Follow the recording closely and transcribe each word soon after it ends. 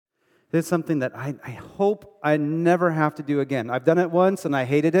It's something that I hope I never have to do again. I've done it once, and I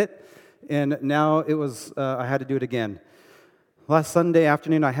hated it, and now I had to do it again. Last Sunday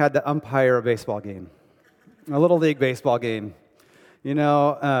afternoon, I had to umpire a baseball game, a Little League baseball game.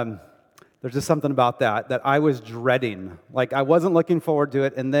 There's just something about that I was dreading. Like, I wasn't looking forward to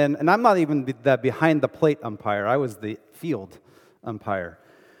it, and I'm not even the behind-the-plate umpire. I was the field umpire.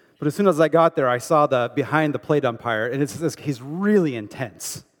 But as soon as I got there, I saw the behind-the-plate umpire, and he's really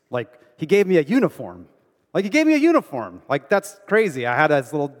intense. Like, he gave me a uniform. Like, that's crazy. I had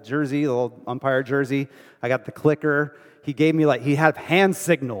his little jersey, the little umpire jersey. I got the clicker. He gave me, he had hand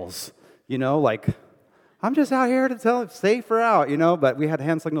signals, like, I'm just out here to tell him safe or out, but we had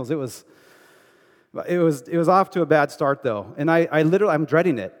hand signals. It was off to a bad start, though, and I'm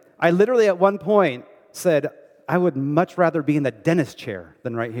dreading it. I literally at one point said, I would much rather be in the dentist chair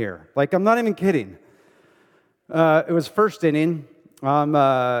than right here. Like, I'm not even kidding. It was first inning.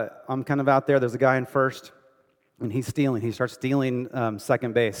 I'm kind of out there. There's a guy in first, and he starts stealing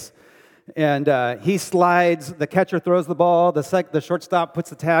second base. And he slides. The catcher throws the ball. The shortstop puts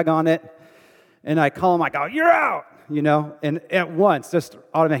the tag on it. And I call him, I go, you're out, And at once, just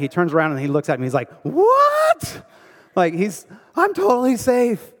automatically, he turns around and he looks at me. He's like, what? Like, I'm totally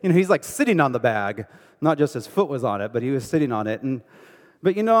safe. He's like sitting on the bag. Not just his foot was on it, but he was sitting on it.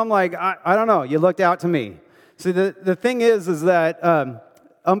 But I'm like, I don't know. You looked out to me. See, the thing is that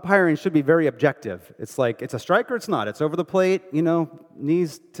umpiring should be very objective. It's like, it's a strike or it's not. It's over the plate,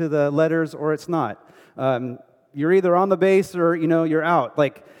 knees to the letters, or it's not. You're either on the base or, you're out.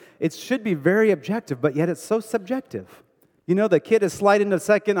 Like, it should be very objective, but yet it's so subjective. The kid is sliding to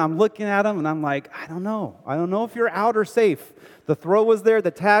second. I'm looking at him, and I'm like, I don't know. I don't know if you're out or safe. The throw was there.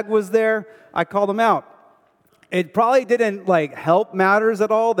 The tag was there. I called him out. It probably didn't, help matters at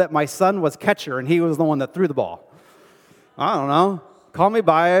all that my son was catcher, and he was the one that threw the ball. I don't know. Call me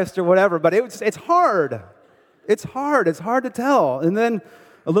biased or whatever, but it's hard. It's hard. It's hard to tell. And then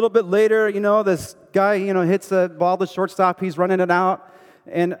a little bit later, this guy, hits a ball to shortstop. He's running it out.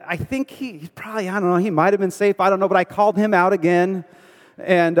 And I think he probably, I don't know, he might have been safe. I don't know, but I called him out again.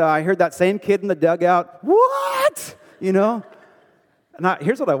 And I heard that same kid in the dugout, what? And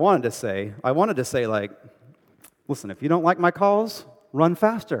here's what I wanted to say. I wanted to say, listen, if you don't like my calls, run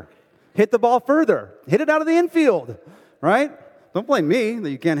faster. Hit the ball further. Hit it out of the infield, right? Don't blame me that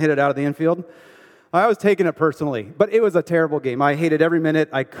you can't hit it out of the infield. I was taking it personally, but it was a terrible game. I hated every minute.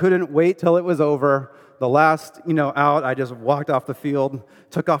 I couldn't wait till it was over. The last, out, I just walked off the field,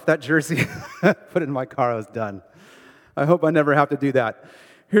 took off that jersey, put it in my car. I was done. I hope I never have to do that.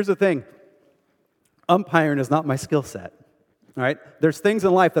 Here's the thing. Umpiring is not my skill set. All right? There's things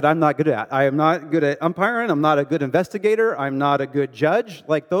in life that I'm not good at. I am not good at umpiring. I'm not a good investigator. I'm not a good judge.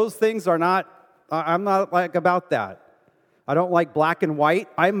 Those things are not, I'm not about that. I don't like black and white.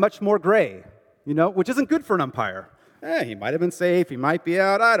 I'm much more gray, which isn't good for an umpire. He might have been safe. He might be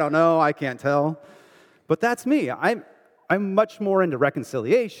out. I don't know. I can't tell. But that's me. I'm much more into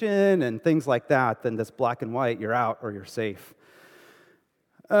reconciliation and things like that than this black and white, you're out or you're safe.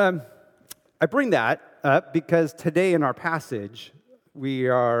 I bring that up because today in our passage, we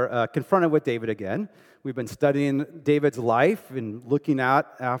are confronted with David again. We've been studying David's life and looking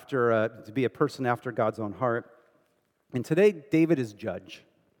at to be a person after God's own heart. And today, David is judge.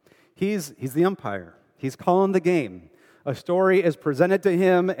 He's the umpire. He's calling the game. A story is presented to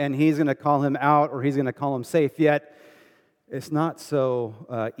him, and he's going to call him out or he's going to call him safe, yet it's not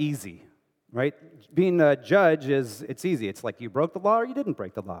so easy, right? Being a judge it's easy. It's like you broke the law or you didn't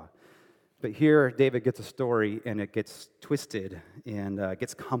break the law. But here, David gets a story, and it gets twisted and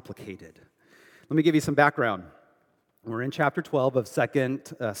gets complicated. Let me give you some background. We're in chapter 12 of 2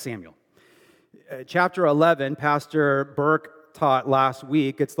 Samuel. Chapter 11, Pastor Burke taught last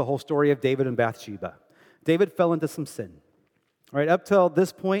week, it's the whole story of David and Bathsheba. David fell into some sin. Right, up till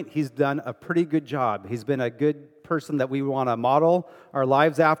this point, he's done a pretty good job. He's been a good person that we want to model our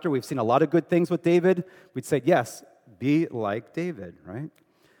lives after. We've seen a lot of good things with David. We'd say, yes, be like David, right?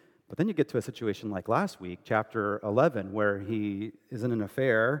 But then you get to a situation like last week, chapter 11, where he is in an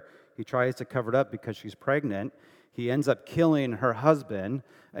affair. He tries to cover it up because she's pregnant. He ends up killing her husband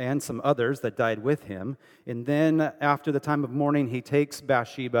and some others that died with him. And then after the time of mourning, he takes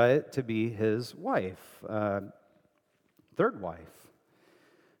Bathsheba to be his wife, third wife.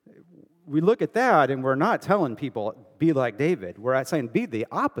 We look at that and we're not telling people, be like David. We're saying, be the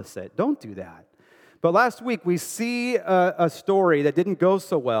opposite. Don't do that. But last week, we see a story that didn't go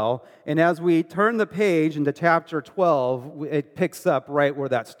so well. And as we turn the page into chapter 12, it picks up right where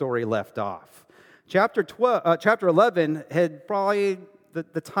that story left off. Chapter 11 had probably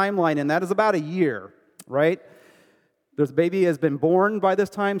the timeline, and that is about a year, right? This baby has been born by this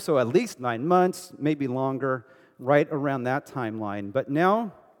time, so at least 9 months, maybe longer, right around that timeline. But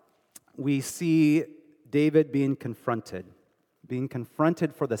now we see David being confronted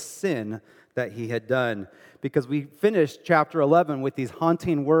for the sin that he had done. Because we finished chapter 11 with these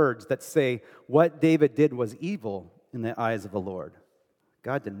haunting words that say, what David did was evil in the eyes of the Lord.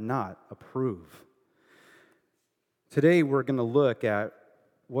 God did not approve. Today we're going to look at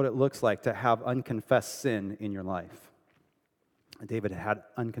what it looks like to have unconfessed sin in your life. David had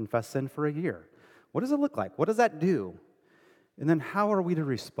unconfessed sin for a year. What does it look like? What does that do? And then how are we to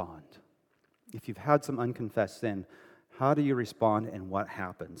respond? If you've had some unconfessed sin, how do you respond and what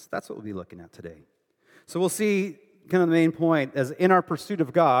happens? That's what we'll be looking at today. So we'll see kind of the main point as in our pursuit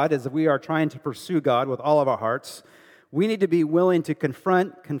of God, as we are trying to pursue God with all of our hearts, we need to be willing to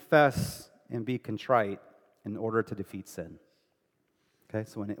confront, confess, and be contrite in order to defeat sin. Okay,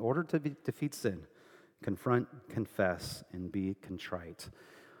 so in order to defeat sin, confront, confess, and be contrite.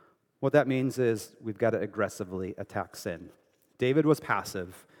 What that means is we've got to aggressively attack sin. David was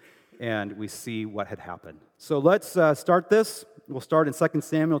passive, and we see what had happened. So let's start this. We'll start in 2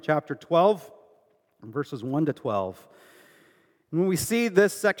 Samuel chapter 12, verses 1 to 12. When we see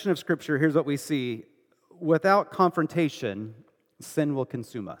this section of Scripture, here's what we see. Without confrontation, sin will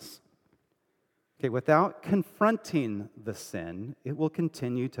consume us. Okay, without confronting the sin, it will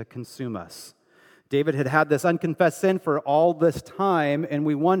continue to consume us. David had had this unconfessed sin for all this time, and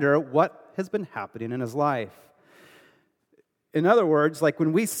we wonder what has been happening in his life. In other words, like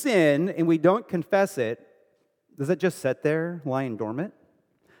when we sin and we don't confess it, does it just sit there lying dormant?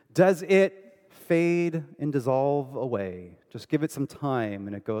 Does it fade and dissolve away? Just give it some time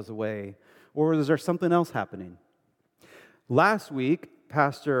and it goes away? Or is there something else happening? Last week,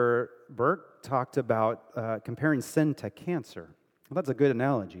 Pastor Burke talked about comparing sin to cancer. Well, that's a good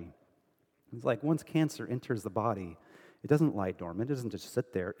analogy. It's like once cancer enters the body, it doesn't lie dormant. It doesn't just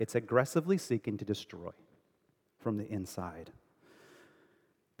sit there. It's aggressively seeking to destroy from the inside.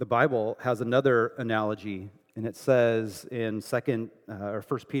 The Bible has another analogy, and it says in 1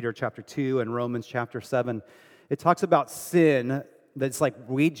 Peter chapter 2 and Romans chapter 7, it talks about sin that's like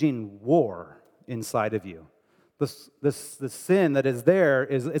waging war inside of you. This sin that is there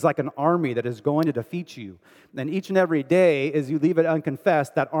is like an army that is going to defeat you. And each and every day, as you leave it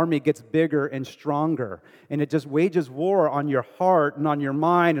unconfessed, that army gets bigger and stronger. And it just wages war on your heart and on your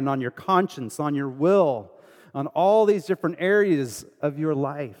mind and on your conscience, on your will, on all these different areas of your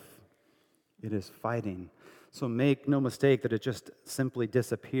life. It is fighting. So make no mistake that it just simply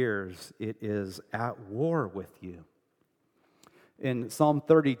disappears. It is at war with you. In Psalm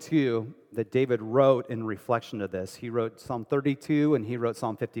 32, that David wrote in reflection of this, he wrote Psalm 32 and he wrote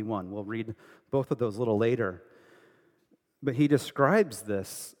Psalm 51. We'll read both of those a little later. But he describes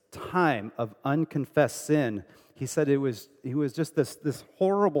this time of unconfessed sin. He said it was just this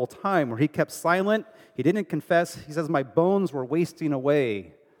horrible time where he kept silent. He didn't confess. He says, my bones were wasting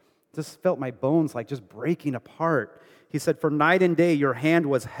away. Just felt my bones like just breaking apart. He said, for night and day your hand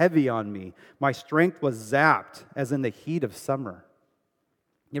was heavy on me. My strength was zapped as in the heat of summer.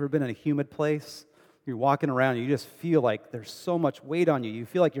 You ever been in a humid place? You're walking around and you just feel like there's so much weight on you. You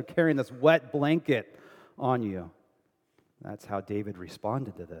feel like you're carrying this wet blanket on you. That's how David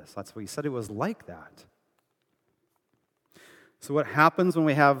responded to this. That's what he said it was like that. So what happens when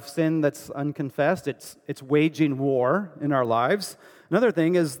we have sin that's unconfessed? It's waging war in our lives. Another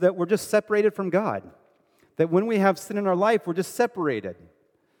thing is that we're just separated from God. That when we have sin in our life, we're just separated.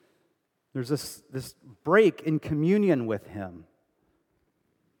 There's this break in communion with Him.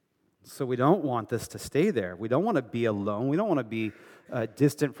 So we don't want this to stay there. We don't want to be alone. We don't want to be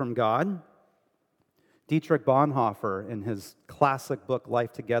distant from God. Dietrich Bonhoeffer, in his classic book,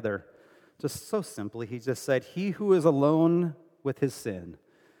 Life Together, just so simply, he just said, he who is alone with his sin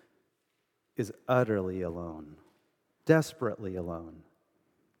is utterly alone, desperately alone.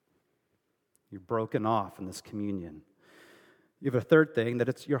 You're broken off in this communion. You have a third thing, that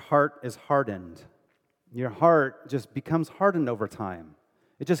it's your heart is hardened. Your heart just becomes hardened over time.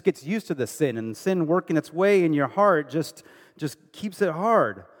 It just gets used to the sin, and sin working its way in your heart just keeps it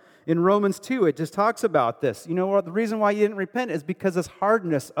hard. In Romans 2, it just talks about this. You know what? The reason why you didn't repent is because this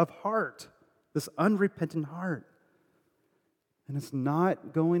hardness of heart, this unrepentant heart. And it's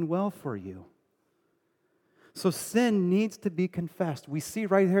not going well for you. So sin needs to be confessed. We see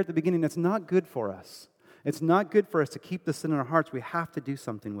right here at the beginning, it's not good for us. It's not good for us to keep the sin in our hearts. We have to do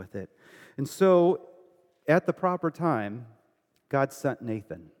something with it. And so, at the proper time, God sent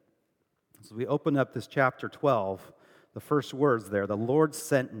Nathan. So we open up this chapter 12, the first words there, the Lord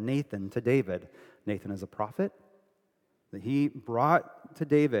sent Nathan to David. Nathan is a prophet that he brought to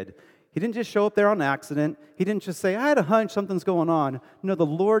David. He didn't just show up there on accident. He didn't just say, I had a hunch something's going on. No, the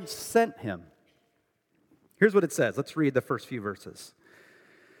Lord sent him. Here's what it says. Let's read the first few verses.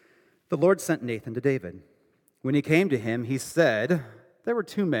 The Lord sent Nathan to David. When he came to him, he said, there were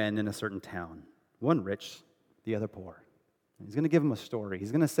 2 men in a certain town, one rich, the other poor. He's going to give him a story.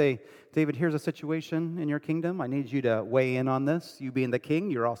 He's going to say, David, here's a situation in your kingdom. I need you to weigh in on this. You being the king,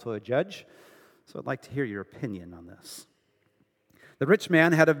 you're also a judge. So I'd like to hear your opinion on this. The rich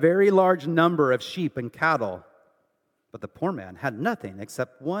man had a very large number of sheep and cattle, but the poor man had nothing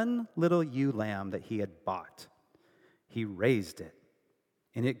except one little ewe lamb that he had bought. He raised it,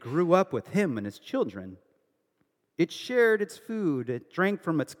 and it grew up with him and his children. It shared its food. It drank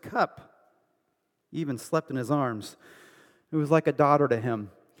from its cup, even slept in his arms. It was like a daughter to him.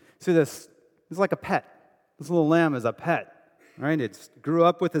 See, this is like a pet. This little lamb is a pet, right? It grew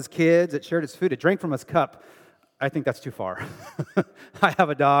up with his kids. It shared its food. It drank from his cup. I think that's too far. I have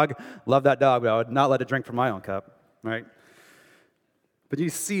a dog. Love that dog, but I would not let it drink from my own cup, right? But you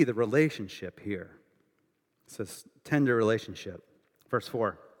see the relationship here. It's this tender relationship. Verse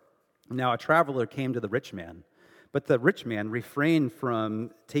 4. Now a traveler came to the rich man, but the rich man refrained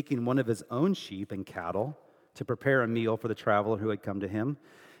from taking one of his own sheep and cattle to prepare a meal for the traveler who had come to him.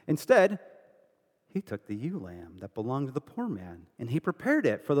 Instead, he took the ewe lamb that belonged to the poor man, and he prepared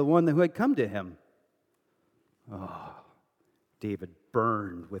it for the one who had come to him. Oh, David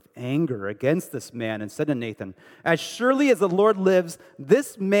burned with anger against this man and said to Nathan, as surely as the Lord lives,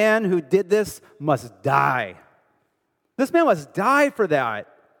 this man who did this must die. This man must die for that.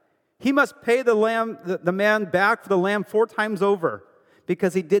 He must pay the man back for the lamb 4 times over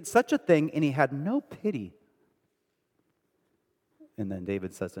because he did such a thing and he had no pity. And then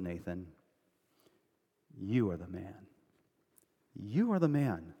David says to Nathan, you are the man. You are the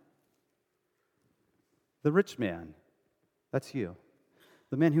man. The rich man, that's you.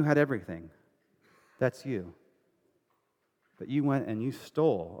 The man who had everything, that's you. But you went and you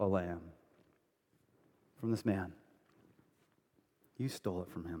stole a lamb from this man. You stole it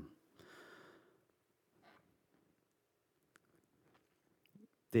from him.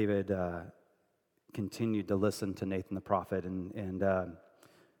 David continued to listen to Nathan the prophet, and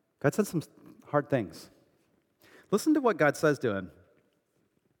God said some hard things. Listen to what God says to him.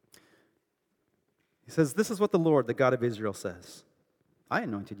 He says, this is what the Lord, the God of Israel, says. I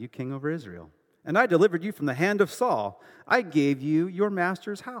anointed you king over Israel, and I delivered you from the hand of Saul. I gave you your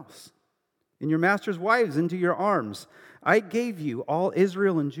master's house and your master's wives into your arms. I gave you all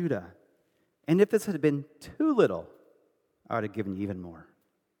Israel and Judah. And if this had been too little, I would have given you even more.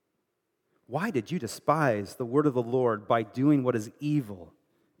 Why did you despise the word of the Lord by doing what is evil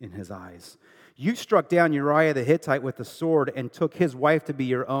in his eyes? You struck down Uriah the Hittite with the sword and took his wife to be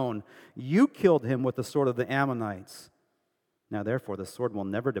your own. You killed him with the sword of the Ammonites. Now therefore the sword will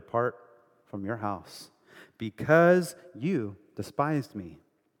never depart from your house, because you despised me.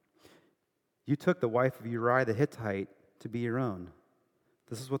 You took the wife of Uriah the Hittite to be your own.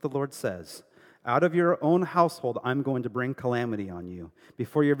 This is what the Lord says. Out of your own household, I'm going to bring calamity on you.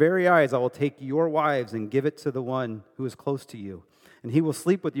 Before your very eyes, I will take your wives and give it to the one who is close to you. And he will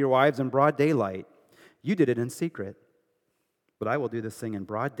sleep with your wives in broad daylight. You did it in secret. But I will do this thing in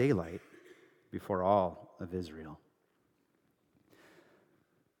broad daylight before all of Israel.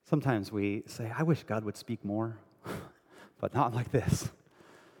 Sometimes we say, I wish God would speak more, but not like this.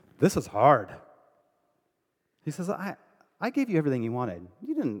 This is hard. He says, I gave you everything you wanted.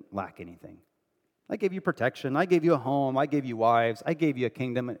 You didn't lack anything. I gave you protection. I gave you a home. I gave you wives. I gave you a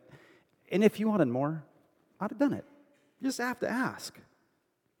kingdom. And if you wanted more, I'd have done it. You just have to ask.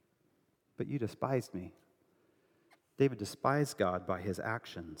 But you despised me. David despised God by his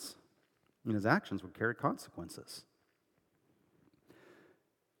actions. And his actions would carry consequences.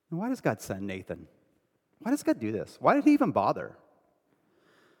 And why does God send Nathan? Why does God do this? Why did he even bother?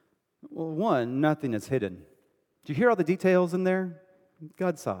 Well, one, nothing is hidden. Do you hear all the details in there?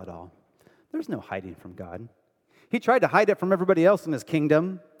 God saw it all. There's no hiding from God. He tried to hide it from everybody else in his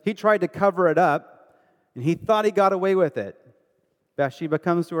kingdom. He tried to cover it up, and he thought he got away with it. Bathsheba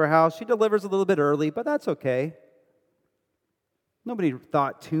comes to her house. She delivers a little bit early, but that's okay. Nobody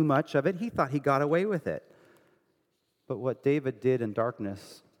thought too much of it. He thought he got away with it. But what David did in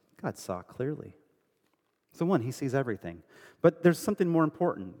darkness, God saw clearly. So one, he sees everything. But there's something more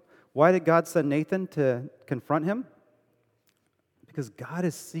important. Why did God send Nathan to confront him? Because God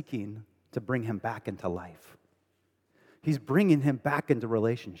is seeking to bring him back into life. He's bringing him back into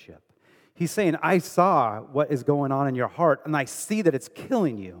relationship. He's saying, I saw what is going on in your heart, and I see that it's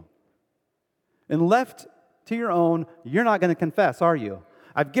killing you. And left to your own, you're not going to confess, are you?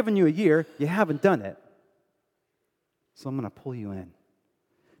 I've given you a year, you haven't done it. So I'm going to pull you in.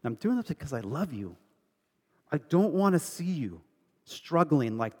 And I'm doing this because I love you. I don't want to see you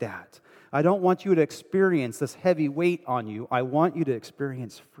struggling like that. I don't want you to experience this heavy weight on you. I want you to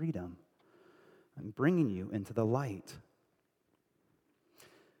experience freedom. I'm bringing you into the light.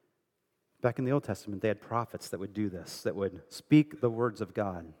 Back in the Old Testament, they had prophets that would do this, that would speak the words of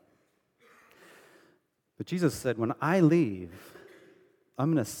God. But Jesus said, when I leave,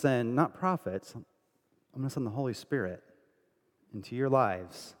 I'm going to send, not prophets, I'm going to send the Holy Spirit into your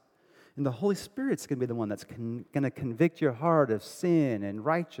lives. And the Holy Spirit's going to be the one that's going to convict your heart of sin and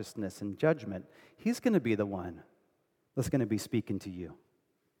righteousness and judgment. He's going to be the one that's going to be speaking to you.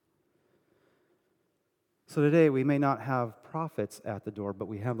 So today we may not have prophets at the door, but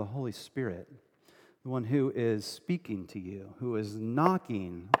we have the Holy Spirit, the one who is speaking to you, who is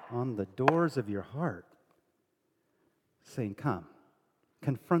knocking on the doors of your heart, saying, come,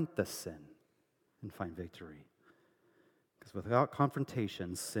 confront this sin and find victory. Because without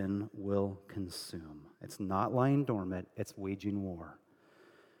confrontation, sin will consume. It's not lying dormant, it's waging war.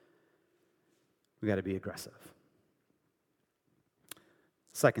 We got to be aggressive.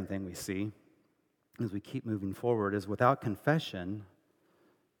 Second thing we see as we keep moving forward is without confession,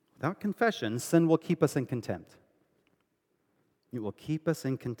 sin will keep us in contempt. It will keep us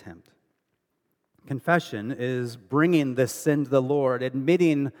in contempt. Confession is bringing this sin to the Lord,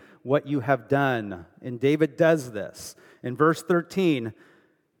 admitting what you have done. And David does this. In verse 13,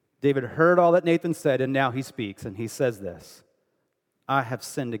 David heard all that Nathan said, and now he speaks, and he says this, I have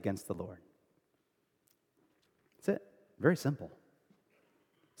sinned against the Lord. That's it. Very simple.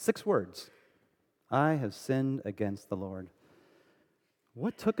 6 words. I have sinned against the Lord.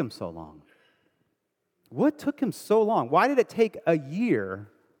 What took him so long? What took him so long? Why did it take a year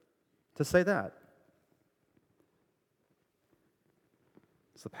to say that?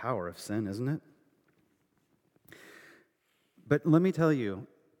 It's the power of sin, isn't it? But let me tell you,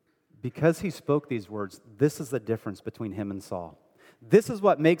 because he spoke these words, this is the difference between him and Saul. This is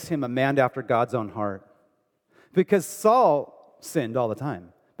what makes him a man after God's own heart. Because Saul sinned all the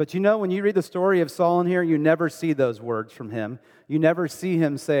time. But you know, when you read the story of Saul in here, you never see those words from him. You never see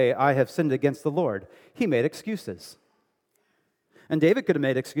him say, I have sinned against the Lord. He made excuses. And David could have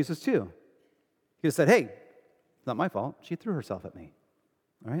made excuses too. He would have said, hey, it's not my fault. She threw herself at me.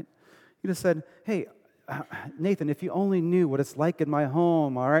 All right? He would have said, hey, Nathan, if you only knew what it's like in my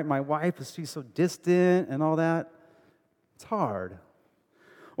home, all right? My wife, she's so distant and all that. It's hard.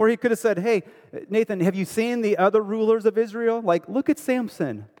 Or he could have said, hey, Nathan, have you seen the other rulers of Israel? Like, look at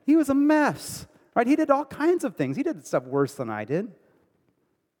Samson. He was a mess, right? He did all kinds of things. He did stuff worse than I did.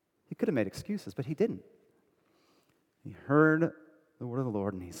 He could have made excuses, but he didn't. He heard the word of the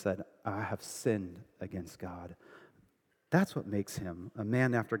Lord, and he said, I have sinned against God. That's what makes him a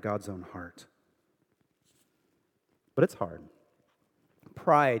man after God's own heart. But it's hard.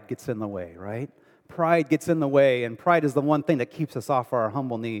 Pride gets in the way, right? Pride gets in the way, and pride is the one thing that keeps us off our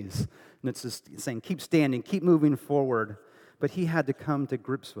humble knees. And it's just saying, keep standing, keep moving forward. But he had to come to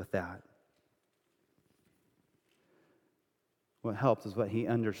grips with that. What helped is what he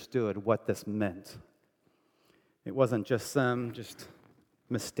understood what this meant. It wasn't just some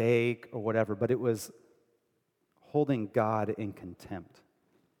mistake or whatever, but it was holding God in contempt.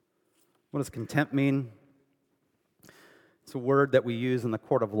 What does contempt mean? It's a word that we use in the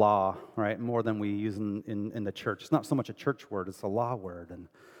court of law, right, more than we use in the church. It's not so much a church word, it's a law word. And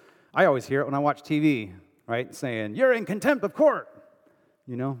I always hear it when I watch TV, right, saying, you're in contempt of court.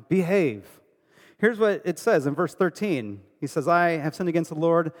 Behave. Here's what it says in verse 13. He says, I have sinned against the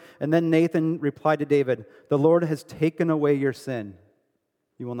Lord. And then Nathan replied to David, the Lord has taken away your sin.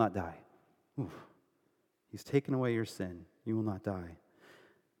 You will not die. Oof. He's taken away your sin. You will not die.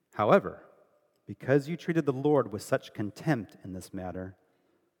 However, because you treated the Lord with such contempt in this matter,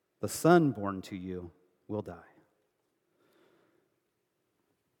 the son born to you will die.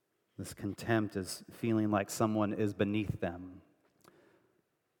 This contempt is feeling like someone is beneath them,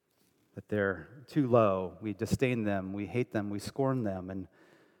 that they're too low. We disdain them, we hate them, we scorn them. And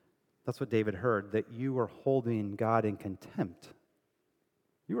that's what David heard, that you are holding God in contempt.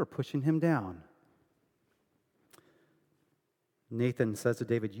 You are pushing him down. Nathan says to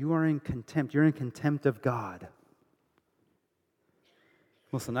David, you are in contempt. You're in contempt of God.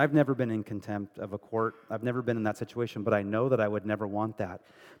 Listen, I've never been in contempt of a court. I've never been in that situation, but I know that I would never want that.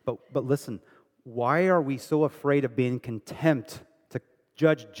 But listen, why are we so afraid of being in contempt to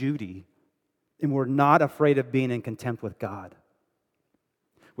Judge Judy, and we're not afraid of being in contempt with God?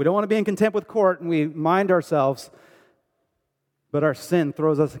 We don't want to be in contempt with court, and we mind ourselves, but our sin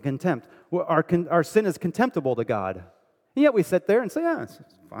throws us in contempt. Our sin is contemptible to God. And yet we sit there and say, yeah, it's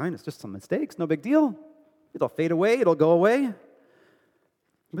fine, it's just some mistakes, no big deal. It'll fade away, it'll go away.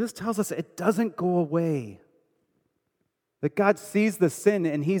 But this tells us it doesn't go away. That God sees the sin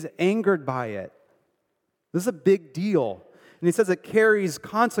and he's angered by it. This is a big deal. And he says it carries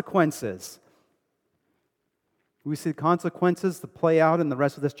consequences. We see consequences to play out in the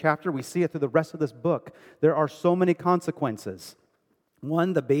rest of this chapter. We see it through the rest of this book. There are so many consequences.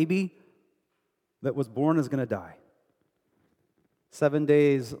 One, the baby that was born is going to die. 7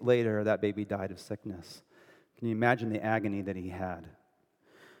 days later, that baby died of sickness. Can you imagine the agony that he had?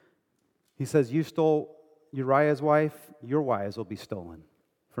 He says, you stole Uriah's wife, your wives will be stolen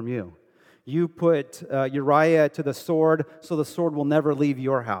from you. You put Uriah to the sword, so the sword will never leave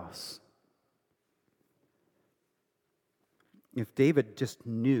your house. If David just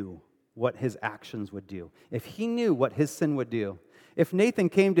knew what his actions would do, if he knew what his sin would do, if Nathan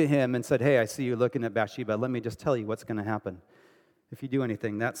came to him and said, hey, I see you looking at Bathsheba, let me just tell you what's going to happen. If you do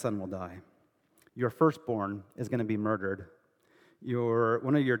anything, that son will die. Your firstborn is going to be murdered.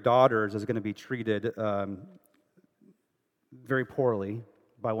 One of your daughters is going to be treated very poorly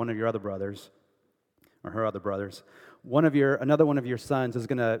by one of your other brothers, or her other brothers. Another one of your sons is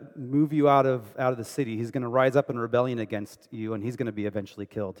going to move you out of the city. He's going to rise up in rebellion against you, and he's going to be eventually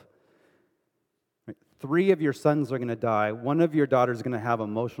killed. 3 of your sons are going to die. 1 of your daughters is going to have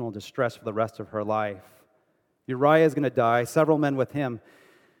emotional distress for the rest of her life. Uriah is going to die, several men with him.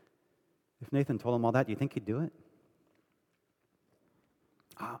 If Nathan told him all that, do you think he'd do it?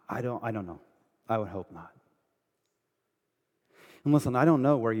 I don't know. I would hope not. And listen, I don't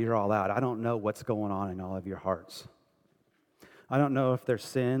know where you're all at. I don't know what's going on in all of your hearts. I don't know if there's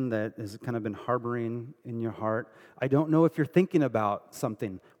sin that has kind of been harboring in your heart. I don't know if you're thinking about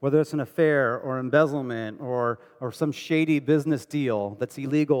something, whether it's an affair or embezzlement or some shady business deal that's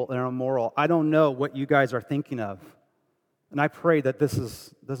illegal and immoral. I don't know what you guys are thinking of. And I pray that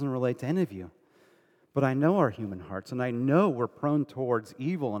this doesn't relate to any of you. But I know our human hearts, and I know we're prone towards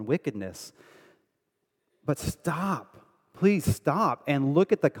evil and wickedness. But stop. Please stop and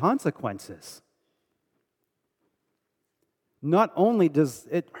look at the consequences. Not only does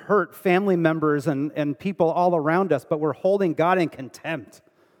it hurt family members and people all around us, but we're holding God in contempt.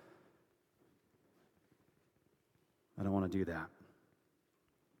 I don't want to do that.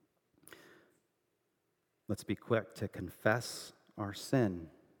 Let's be quick to confess our sin,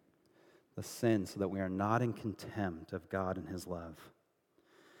 the sin, so that we are not in contempt of God and His love.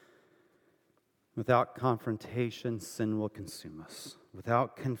 Without confrontation, sin will consume us.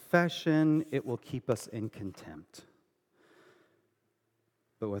 Without confession, it will keep us in contempt.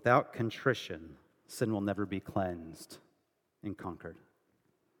 But without contrition, sin will never be cleansed and conquered.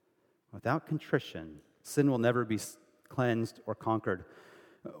 Without contrition, sin will never be cleansed or conquered.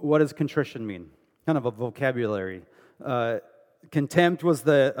 What does contrition mean? Kind of a vocabulary. Contempt was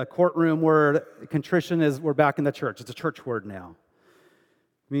a courtroom word. Contrition is, we're back in the church. It's a church word now.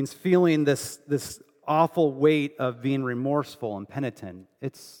 It means feeling this awful weight of being remorseful and penitent.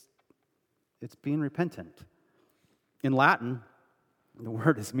 It's being repentant. In Latin, the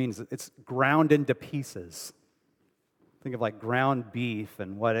word means it's ground into pieces. Think of like ground beef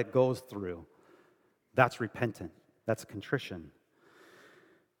and what it goes through. That's repentant. That's contrition.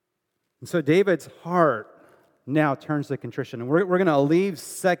 And so David's heart now turns to contrition. And we're going to leave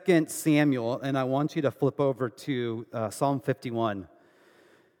 2 Samuel, and I want you to flip over to Psalm 51.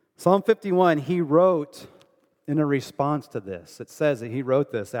 Psalm 51, he wrote in a response to this. It says that he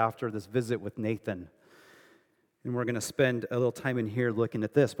wrote this after this visit with Nathan. And we're going to spend a little time in here looking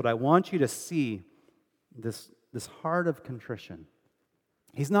at this. But I want you to see this heart of contrition.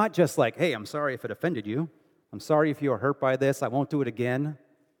 He's not just like, hey, I'm sorry if it offended you. I'm sorry if you are hurt by this. I won't do it again.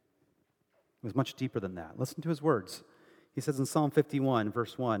 It was much deeper than that. Listen to his words. He says in Psalm 51,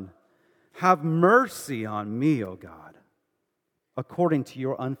 verse 1, "Have mercy on me, O God, according to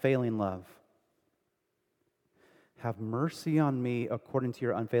your unfailing love." Have mercy on me according to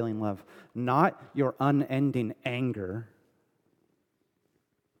your unfailing love. Not your unending anger,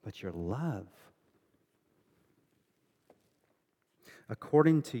 but your love.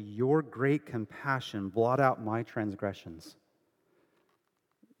 According to your great compassion, blot out my transgressions.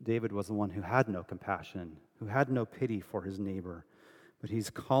 David was the one who had no compassion, who had no pity for his neighbor. But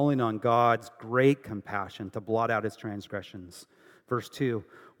he's calling on God's great compassion to blot out his transgressions. Verse 2,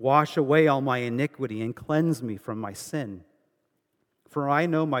 "Wash away all my iniquity and cleanse me from my sin. For I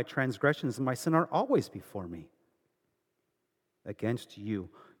know my transgressions and my sin are always before me. Against you,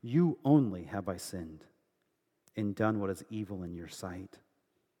 you only have I sinned and done what is evil in your sight.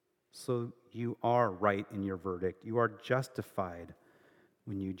 So you are right in your verdict. You are justified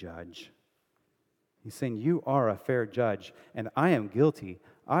when you judge." He's saying, you are a fair judge, and I am guilty.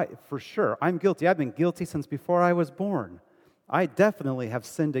 For sure, I'm guilty. I've been guilty since before I was born. I definitely have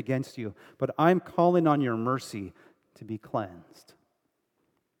sinned against you, but I'm calling on your mercy to be cleansed.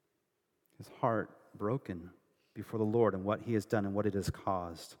 His heart broken before the Lord and what he has done and what it has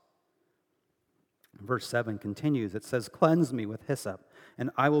caused. Verse 7 continues. It says, cleanse me with hyssop, and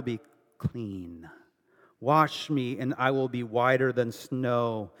I will be clean. Wash me, and I will be whiter than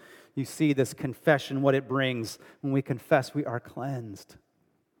snow. You see this confession, what it brings. When we confess, we are cleansed.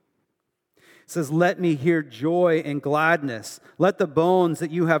 It says, let me hear joy and gladness. Let the bones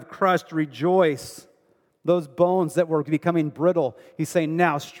that you have crushed rejoice. Those bones that were becoming brittle, he's saying,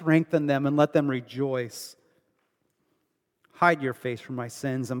 now strengthen them and let them rejoice. Hide your face from my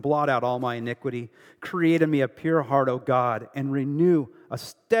sins and blot out all my iniquity. Create in me a pure heart, O God, and renew a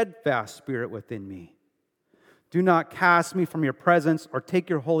steadfast spirit within me. Do not cast me from your presence or take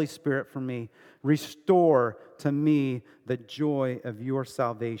your Holy Spirit from me. Restore to me the joy of your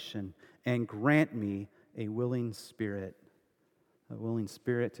salvation and grant me a willing spirit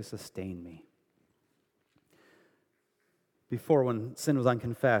to sustain me. Before, when sin was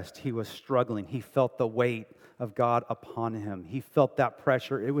unconfessed, he was struggling. He felt the weight of God upon him. He felt that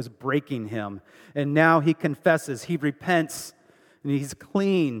pressure. It was breaking him. And now he confesses. He repents. And he's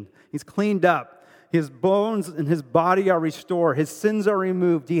clean. He's cleaned up. His bones and his body are restored. His sins are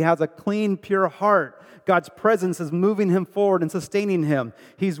removed. He has a clean, pure heart. God's presence is moving him forward and sustaining him.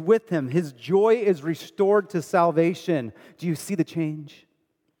 He's with him. His joy is restored to salvation. Do you see the change?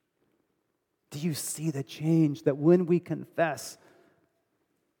 Do you see the change that when we confess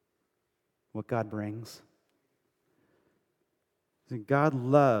what God brings? God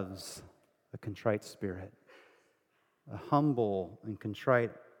loves a contrite spirit. A humble and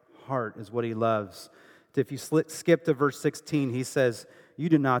contrite heart is what he loves. If you skip to verse 16, he says, you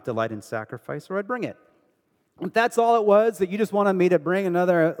do not delight in sacrifice, or I'd bring it. If that's all it was, that you just wanted me to bring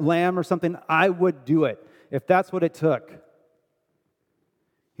another lamb or something, I would do it, if that's what it took.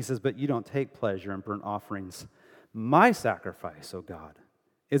 He says, but you don't take pleasure in burnt offerings. My sacrifice, O God,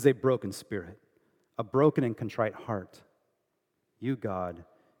 is a broken spirit, a broken and contrite heart. You, God,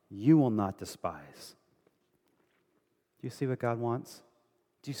 you will not despise. Do you see what God wants?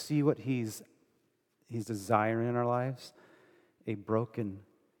 Do you see what He's desiring in our lives? A broken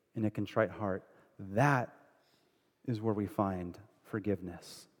and a contrite heart. That is where we find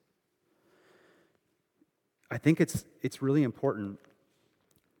forgiveness. I think it's really important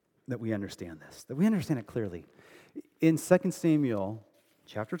that we understand this, that we understand it clearly. In 2 Samuel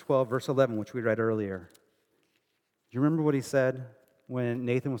chapter 12, verse 11, which we read earlier, do you remember what he said when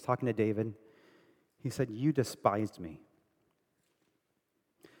Nathan was talking to David? He said, you despised me.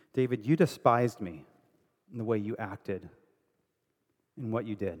 David, you despised me in the way you acted and what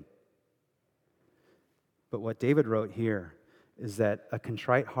you did. But what David wrote here is that a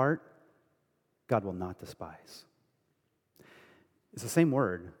contrite heart, God will not despise. It's the same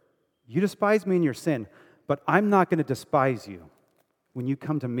word. You despise me in your sin, but I'm not going to despise you when you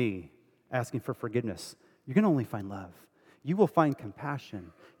come to me asking for forgiveness. You're going to only find love. You will find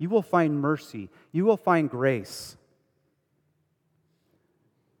compassion. You will find mercy. You will find grace.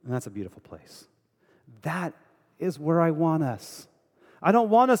 And that's a beautiful place. That is where I want us. I don't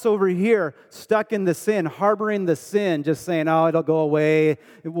want us over here stuck in the sin, harboring the sin, just saying, oh, it'll go away,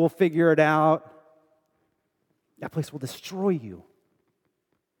 we'll figure it out. That place will destroy you.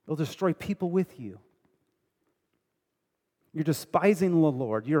 It'll destroy people with you. You're despising the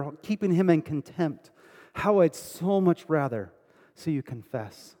Lord. You're keeping Him in contempt. How I'd so much rather see you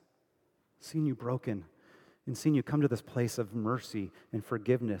confess, seeing you broken, and seeing you come to this place of mercy and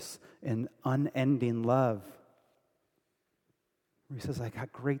forgiveness and unending love. He says, I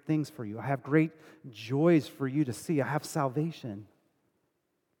got great things for you. I have great joys for you to see. I have salvation.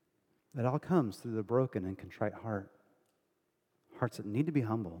 That all comes through the broken and contrite heart. Hearts that need to be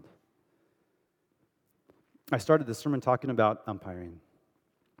humbled. I started this sermon talking about umpiring.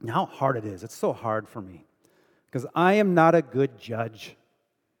 And how hard it is. It's so hard for me. Because I am not a good judge.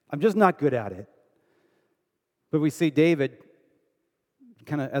 I'm just not good at it. But we see David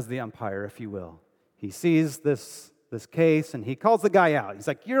kind of as the umpire, if you will. He sees this case, and he calls the guy out. He's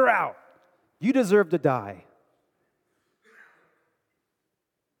like, you're out. You deserve to die.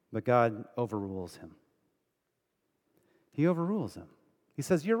 But God overrules him. He overrules him. He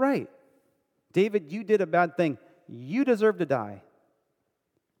says, you're right. David, you did a bad thing. You deserve to die.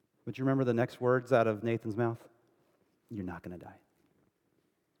 But you remember the next words out of Nathan's mouth? You're not going to die.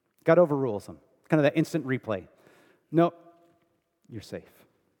 God overrules him. Kind of that instant replay. Nope, you're safe.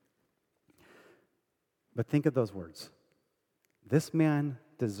 But think of those words. This man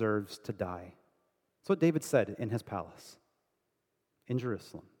deserves to die. That's what David said in his palace in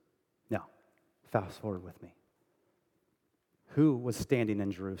Jerusalem. Now, fast forward with me. who was standing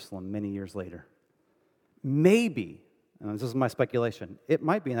in Jerusalem many years later. Maybe, and this is my speculation, it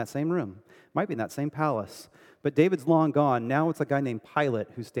might be in that same room, might be in that same palace. But David's long gone. Now it's a guy named Pilate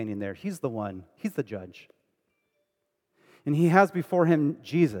who's standing there. He's the one. He's the judge. And he has before him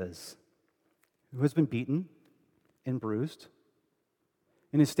Jesus, who has been beaten and bruised,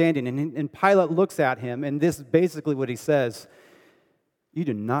 and is standing. And Pilate looks at him, and this is basically what he says: you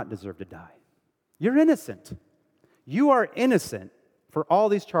do not deserve to die. You're innocent. You are innocent for all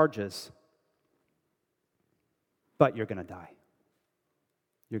these charges, but you're going to die.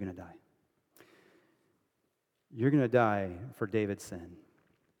 You're going to die. You're going to die for David's sin.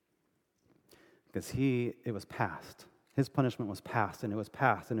 Because it was past. His punishment was past, and it was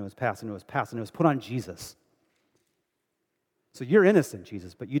past, and it was past, and it was past, and it was put on Jesus. So you're innocent,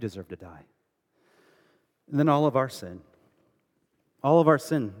 Jesus, but you deserve to die. And then all of our sin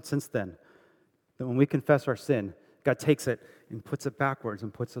since then, that when we confess our sin, God takes it and puts it backwards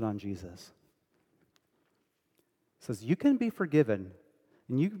and puts it on Jesus. Says, you can be forgiven,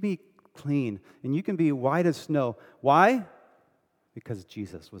 and you can be clean, and you can be white as snow. Why? Because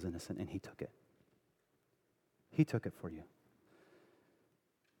Jesus was innocent, and he took it. He took it for you.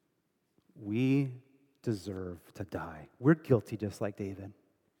 We deserve to die. We're guilty just like David.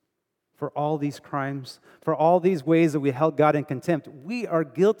 For all these crimes, for all these ways that we held God in contempt, we are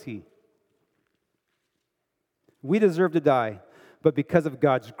guilty. We deserve to die. But because of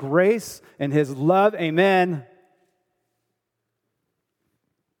God's grace and his love, amen,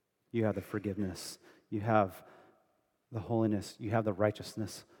 you have the forgiveness, you have the holiness, you have the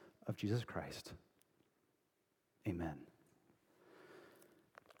righteousness of Jesus Christ. Amen.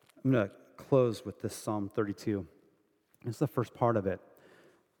 I'm going to close with this Psalm 32. It's the first part of it.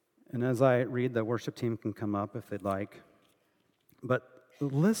 And as I read, the worship team can come up if they'd like. But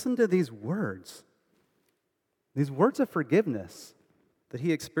listen to these words of forgiveness that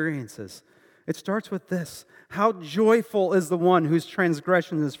he experiences. It starts with this: how joyful is the one whose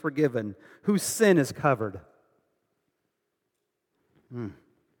transgression is forgiven, whose sin is covered.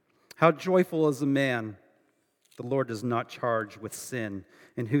 How joyful is the man the Lord does not charge with sin,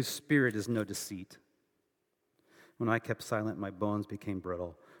 in whose spirit is no deceit. When I kept silent, my bones became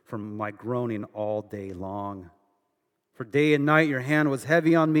brittle from my groaning all day long. For day and night your hand was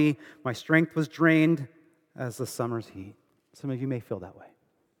heavy on me. My strength was drained as the summer's heat. Some of you may feel that way.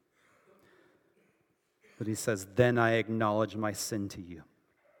 But he says, then I acknowledge my sin to you.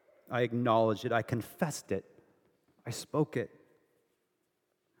 I acknowledged it. I confessed it. I spoke it.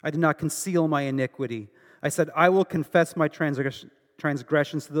 I did not conceal my iniquity. I said, I will confess my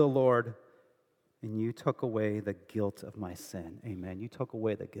transgressions to the Lord, and you took away the guilt of my sin. Amen. You took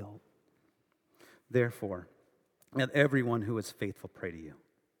away the guilt. Therefore, let everyone who is faithful pray to you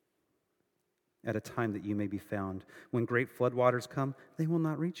at a time that you may be found. When great floodwaters come, they will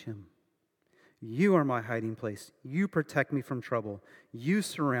not reach him. You are my hiding place. You protect me from trouble. You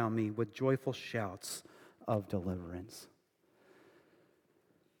surround me with joyful shouts of deliverance.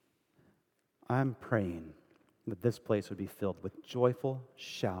 I'm praying that this place would be filled with joyful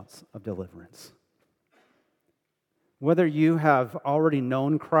shouts of deliverance. Whether you have already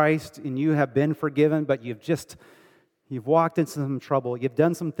known Christ and you have been forgiven, but you've walked into some trouble, you've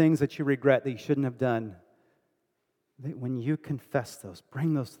done some things that you regret that you shouldn't have done, that when you confess those,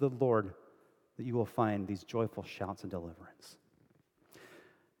 bring those to the Lord, that you will find these joyful shouts of deliverance.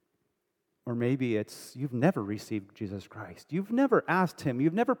 Or maybe it's you've never received Jesus Christ. You've never asked him.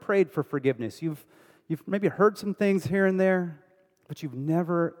 You've never prayed for forgiveness. You've maybe heard some things here and there, but you've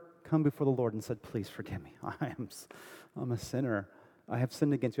never come before the Lord and said, please forgive me. I'm a sinner. I have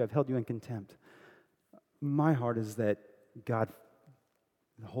sinned against you. I've held you in contempt. My heart is that God,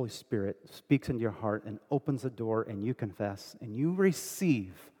 the Holy Spirit, speaks into your heart and opens the door, and you confess and you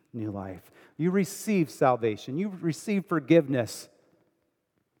receive new life. You receive salvation. You receive forgiveness.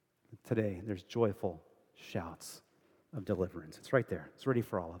 Today, there's joyful shouts of deliverance. It's right there. It's ready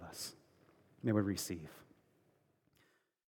for all of us. May we receive.